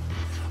plant.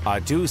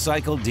 A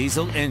two-cycle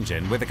diesel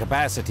engine with a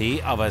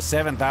capacity of a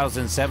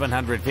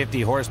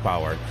 7,750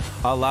 horsepower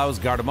allows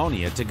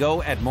Gardermonia to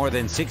go at more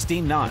than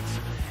 16 knots,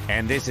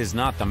 and this is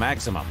not the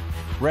maximum,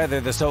 rather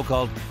the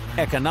so-called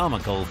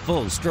economical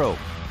full stroke.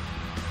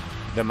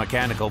 The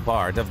mechanical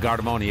part of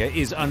Gardermonia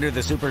is under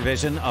the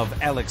supervision of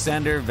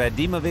Alexander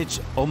Vadimovich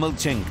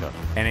Omelchenko,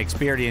 an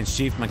experienced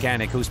chief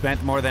mechanic who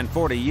spent more than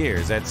 40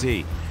 years at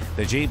sea.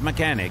 The chief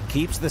mechanic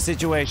keeps the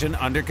situation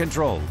under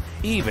control,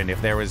 even if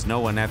there is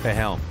no one at the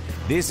helm.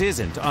 This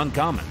isn't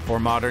uncommon for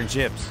modern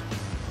ships.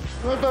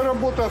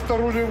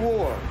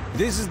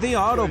 This is the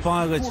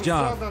autopilot's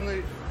job.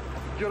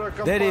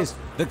 That is,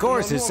 the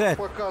course is set.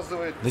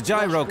 The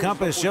gyro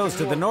compass shows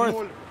to the north.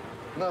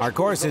 Our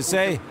courses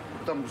say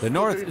the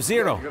north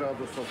 0.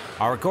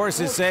 Our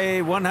courses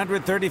say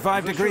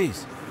 135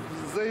 degrees.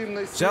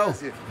 So,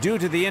 due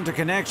to the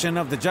interconnection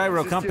of the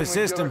gyro compass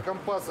system,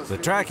 the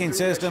tracking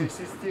system,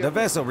 the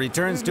vessel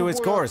returns to its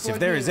course if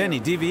there is any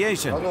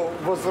deviation.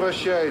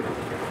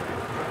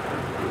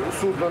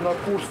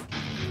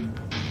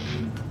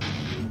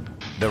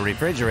 The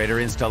refrigerator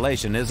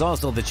installation is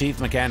also the chief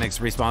mechanic's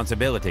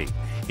responsibility.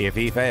 If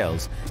he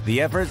fails,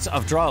 the efforts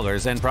of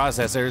trawlers and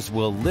processors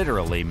will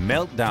literally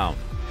melt down.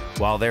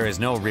 While there is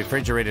no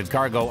refrigerated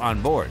cargo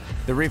on board,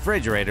 the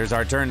refrigerators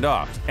are turned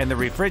off, and the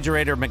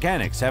refrigerator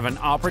mechanics have an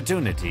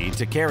opportunity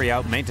to carry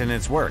out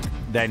maintenance work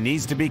that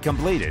needs to be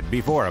completed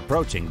before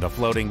approaching the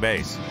floating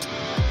base.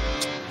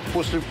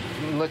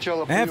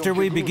 After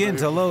we begin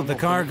to load the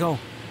cargo,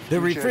 the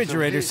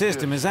refrigerator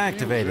system is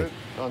activated,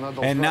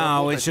 and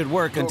now it should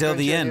work until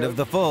the end of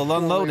the full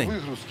unloading.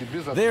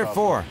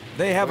 Therefore,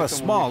 they have a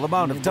small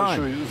amount of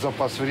time.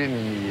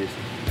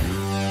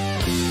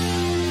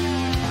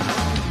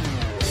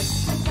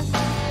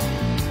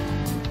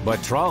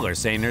 But trawler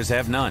seiners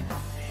have none.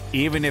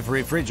 Even if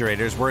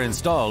refrigerators were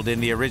installed in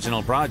the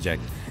original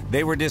project,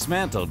 they were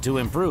dismantled to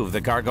improve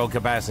the cargo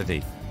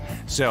capacity.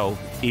 So,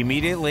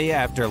 immediately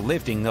after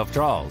lifting of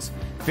trawls,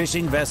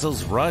 fishing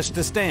vessels rush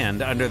to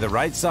stand under the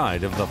right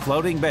side of the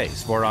floating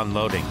base for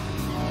unloading.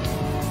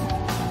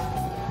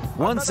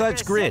 One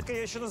such grid,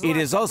 it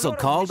is also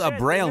called a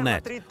braille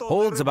net,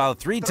 holds about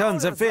 3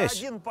 tons of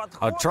fish.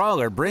 A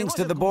trawler brings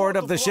to the board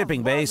of the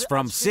shipping base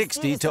from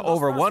 60 to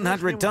over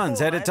 100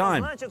 tons at a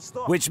time,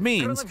 which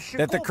means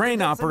that the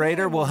crane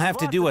operator will have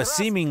to do a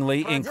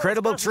seemingly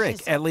incredible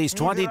trick at least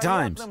 20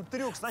 times.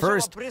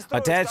 First,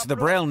 attach the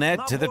braille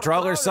net to the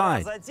trawler's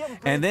side,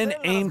 and then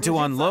aim to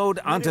unload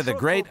onto the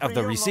grate of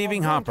the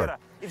receiving hopper.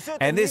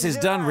 And this is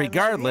done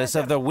regardless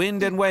of the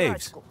wind and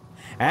waves.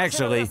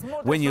 Actually,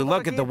 when you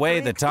look at the way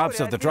the tops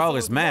of the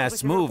trawler's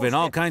masts move in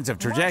all kinds of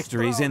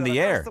trajectories in the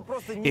air,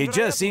 it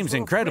just seems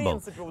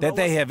incredible that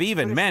they have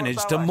even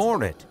managed to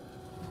moor it.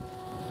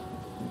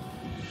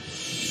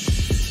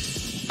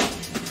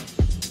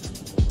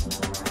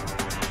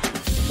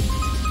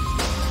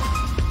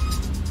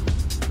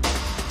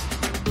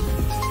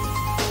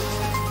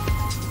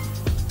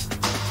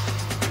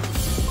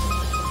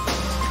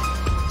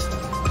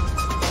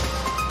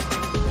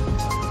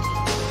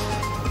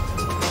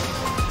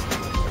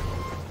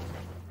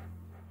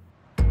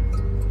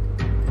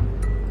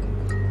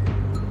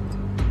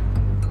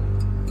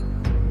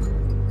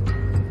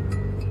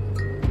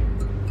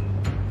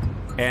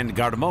 and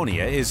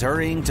Gardermonia is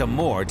hurrying to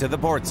moor to the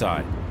port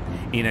side.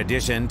 In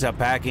addition to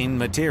packing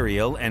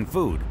material and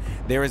food,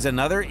 there is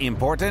another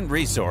important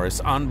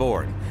resource on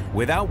board,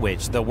 without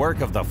which the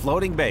work of the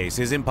floating base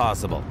is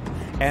impossible,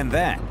 and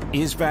that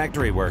is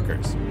factory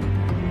workers.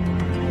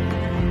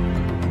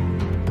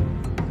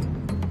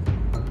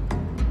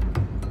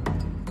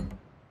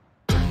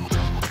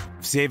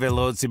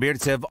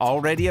 Vsevolod-Sibirtsev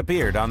already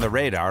appeared on the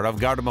radar of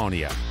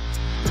Gardermonia.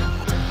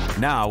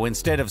 Now,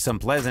 instead of some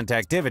pleasant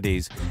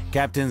activities,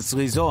 Captains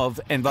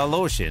Slizov and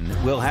Voloshin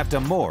will have to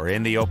moor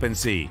in the open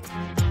sea.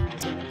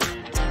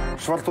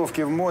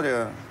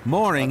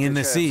 Mooring in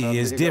the sea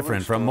is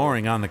different from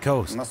mooring on the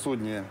coast.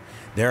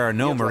 There are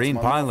no marine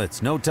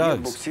pilots, no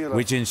tugs,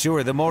 which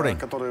ensure the mooring.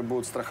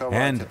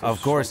 And,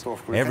 of course,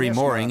 every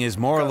mooring is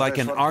more like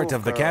an art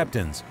of the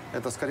captains,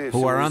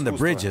 who are on the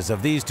bridges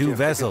of these two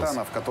vessels.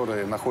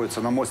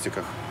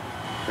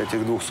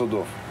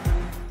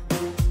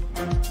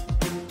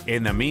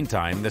 In the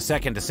meantime, the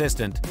second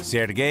assistant,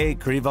 Sergei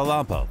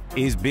Krivolapov,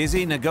 is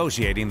busy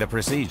negotiating the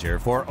procedure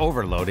for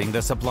overloading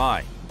the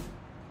supply.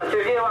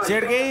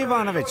 Sergei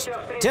Ivanovich,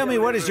 tell me,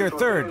 what is your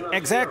third,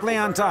 exactly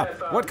on top?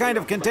 What kind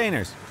of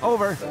containers?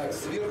 Over.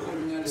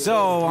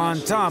 So on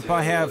top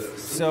I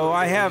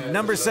have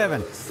number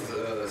 7.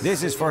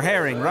 This is for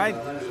herring, right?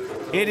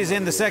 It is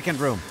in the second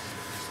room.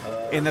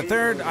 In the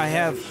third I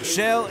have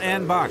shell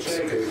and box.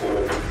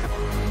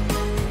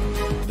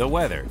 The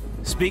weather,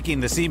 speaking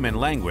the seaman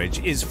language,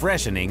 is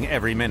freshening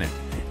every minute,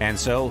 and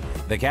so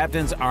the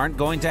captains aren't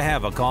going to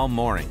have a calm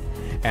mooring,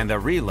 and the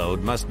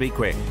reload must be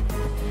quick.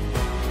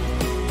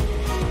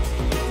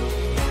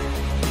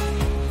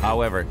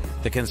 However,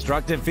 the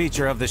constructive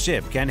feature of the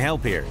ship can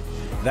help here.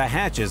 The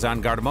hatches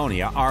on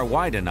Gardermonia are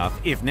wide enough,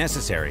 if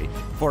necessary,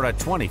 for a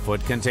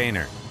 20-foot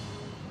container.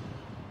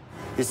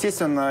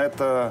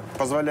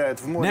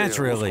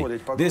 Naturally,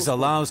 this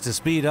allows to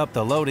speed up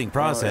the loading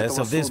process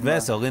of this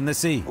vessel in the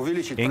sea,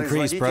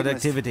 increase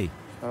productivity.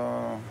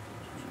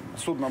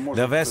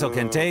 The vessel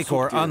can take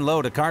or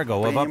unload a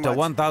cargo of up to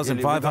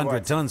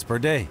 1,500 tons per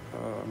day,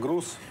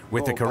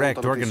 with the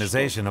correct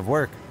organization of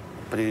work.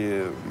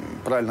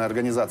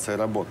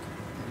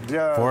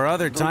 For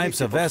other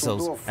types of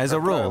vessels, as a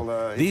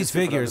rule, these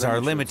figures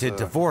are limited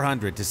to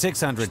 400 to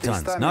 600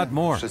 tons, not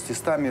more.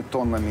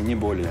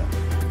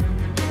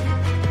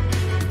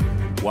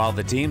 While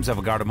the teams of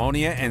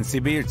Gardermonia and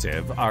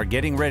Sibirtsev are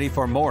getting ready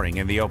for mooring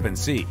in the open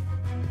sea,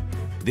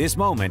 this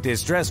moment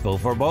is stressful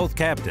for both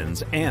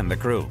captains and the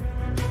crew.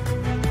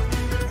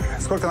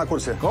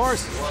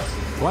 Course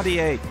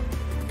 28.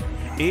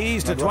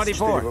 Ease to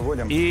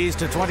 24. Ease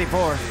to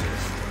 24.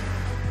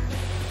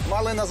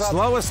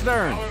 Slow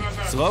astern.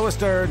 Slow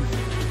astern.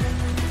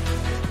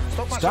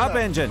 Stop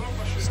engine.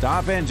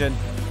 Stop engine.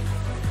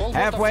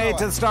 Halfway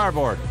to the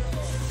starboard.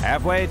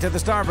 Halfway to the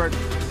starboard.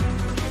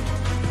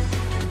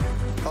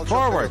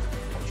 Forward.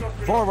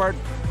 Forward.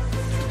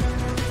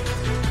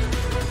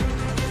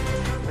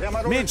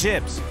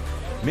 Midships.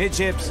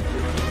 Midships.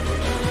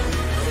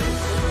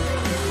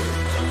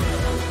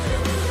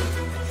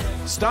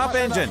 Stop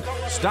engine.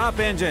 Stop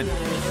engine.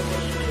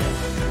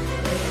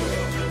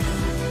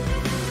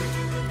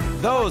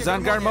 Those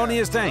on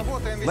Gardermonia's tank.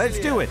 Let's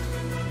do it.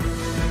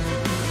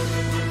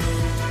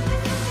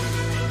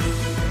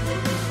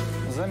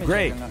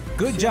 Great.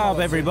 Good job,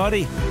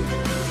 everybody.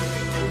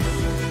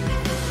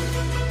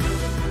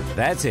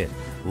 That's it.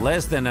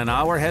 Less than an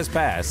hour has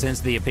passed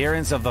since the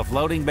appearance of the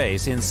floating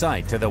base in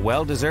sight, to the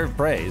well-deserved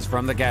praise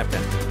from the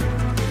captain.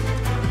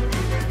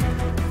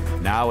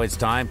 Now it's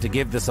time to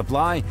give the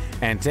supply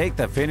and take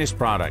the finished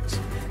products.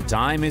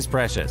 Time is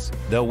precious.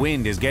 The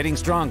wind is getting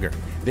stronger.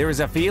 There is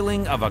a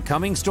feeling of a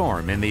coming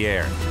storm in the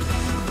air.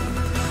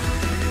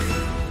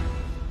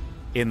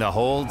 In the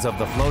holds of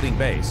the floating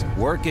base,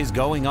 work is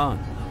going on.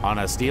 On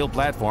a steel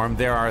platform,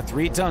 there are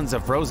 3 tons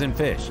of frozen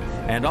fish,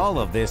 and all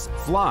of this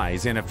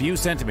flies in a few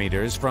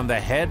centimeters from the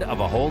head of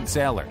a hold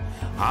sailor.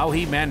 How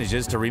he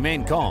manages to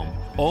remain calm,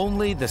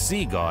 only the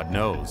sea god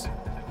knows.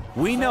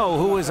 We know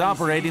who is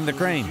operating the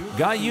crane,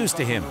 got used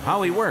to him,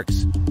 how he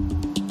works.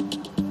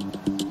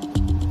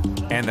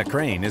 And the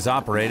crane is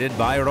operated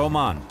by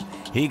Roman.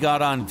 He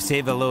got on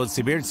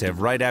Vsevolod-Sibirtsev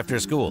right after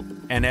school,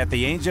 and at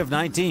the age of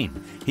 19,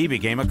 he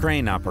became a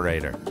crane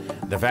operator.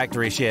 The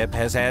factory ship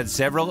has had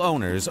several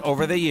owners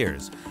over the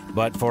years,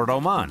 but for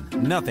Roman,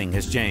 nothing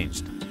has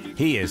changed.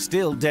 He is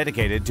still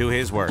dedicated to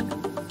his work.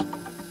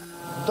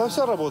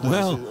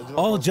 Well,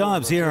 all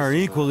jobs here are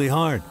equally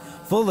hard,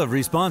 full of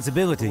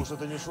responsibility,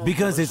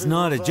 because it's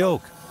not a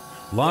joke.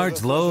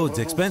 Large loads,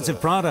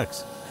 expensive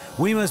products.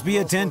 We must be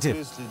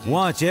attentive,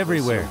 watch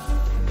everywhere.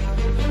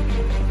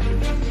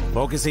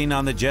 Focusing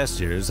on the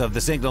gestures of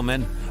the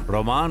signalman,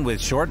 Roman,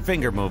 with short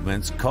finger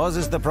movements,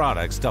 causes the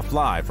products to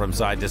fly from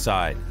side to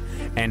side.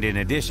 And in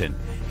addition,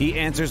 he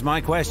answers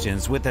my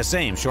questions with the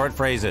same short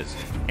phrases.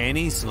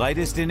 Any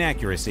slightest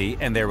inaccuracy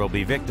and there will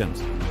be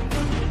victims.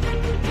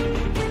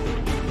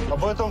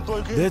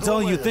 That's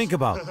all you think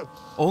about.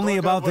 Only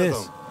about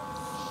this.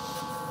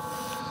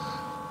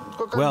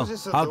 Well,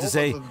 how to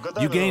say,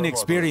 you gain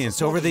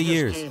experience over the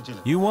years.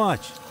 You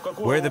watch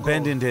where the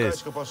pendant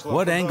is,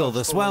 what angle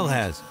the swell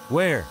has,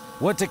 where,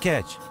 what to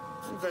catch.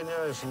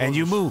 And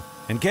you move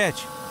and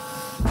catch.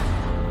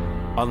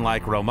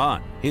 Unlike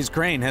Roman, his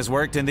crane has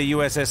worked in the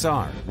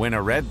USSR when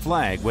a red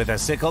flag with a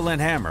sickle and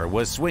hammer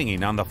was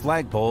swinging on the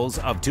flagpoles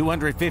of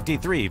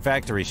 253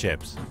 factory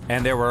ships.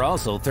 And there were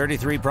also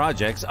 33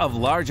 projects of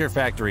larger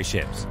factory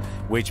ships,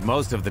 which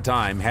most of the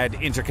time had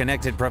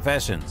interconnected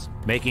professions,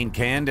 making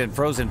canned and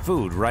frozen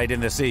food right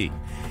in the sea.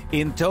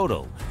 In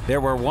total,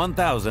 there were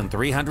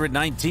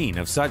 1,319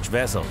 of such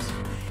vessels.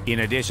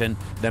 In addition,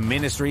 the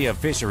Ministry of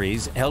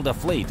Fisheries held a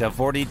fleet of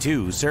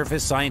 42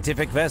 surface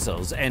scientific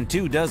vessels and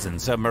 24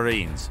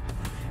 submarines.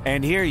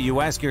 And here you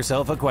ask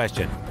yourself a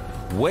question: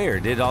 where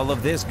did all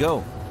of this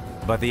go?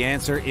 But the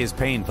answer is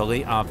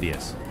painfully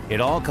obvious.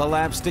 It all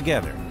collapsed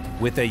together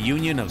with the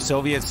Union of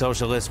Soviet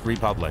Socialist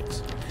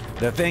Republics.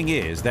 The thing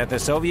is that the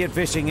Soviet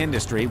fishing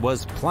industry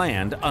was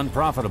planned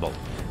unprofitable,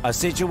 a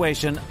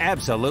situation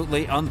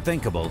absolutely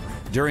unthinkable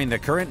during the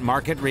current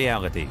market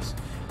realities.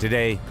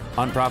 Today,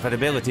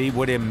 unprofitability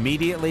would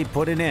immediately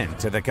put an end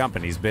to the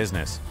company's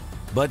business.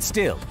 But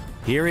still,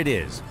 here it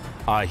is,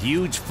 a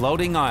huge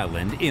floating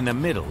island in the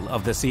middle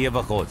of the Sea of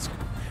Okhotsk,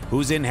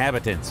 whose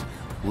inhabitants,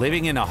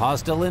 living in a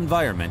hostile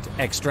environment,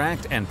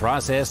 extract and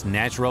process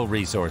natural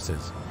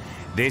resources.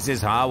 This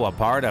is how a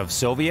part of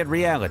Soviet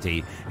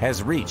reality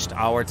has reached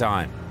our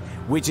time,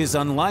 which is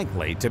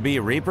unlikely to be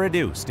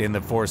reproduced in the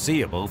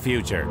foreseeable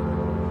future.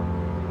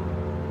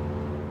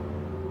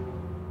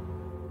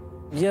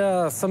 I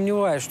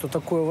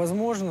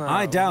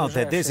doubt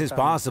that this is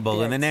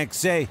possible in the next,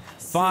 say,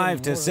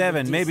 5 to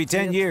 7, maybe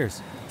 10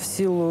 years.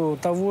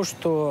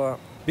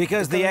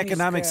 Because the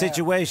economic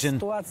situation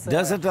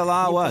doesn't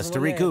allow us to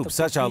recoup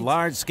such a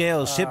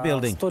large-scale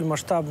shipbuilding.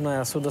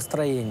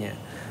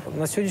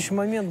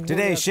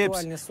 Today,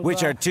 ships,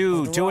 which are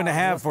 2,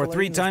 2.5, or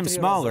 3 times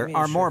smaller,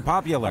 are more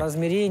popular.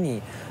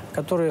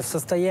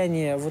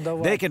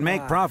 They can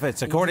make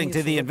profits according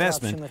to the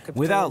investment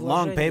without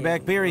long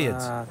payback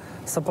periods.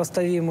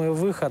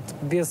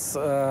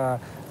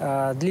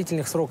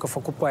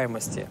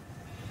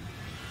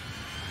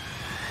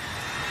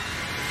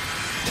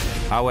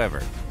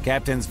 However,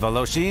 Captains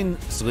Voloshin,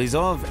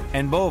 Slizov,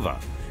 and Bova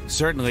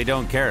certainly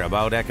don't care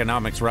about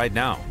economics right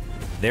now.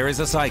 There is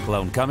a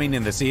cyclone coming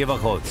in the Sea of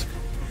Okhotsk.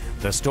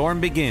 The storm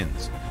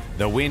begins.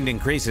 The wind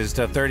increases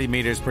to 30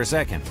 meters per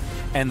second,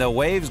 and the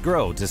waves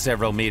grow to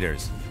several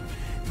meters.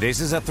 This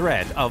is a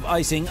threat of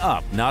icing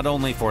up not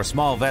only for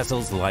small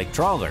vessels like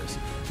trawlers,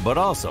 but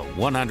also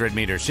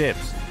 100-meter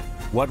ships.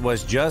 What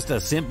was just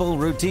a simple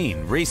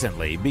routine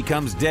recently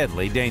becomes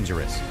deadly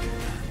dangerous.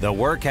 The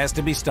work has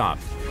to be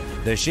stopped.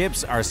 The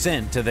ships are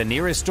sent to the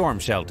nearest storm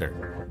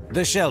shelter,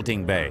 the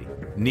Shelting Bay,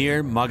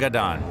 near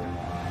Magadan.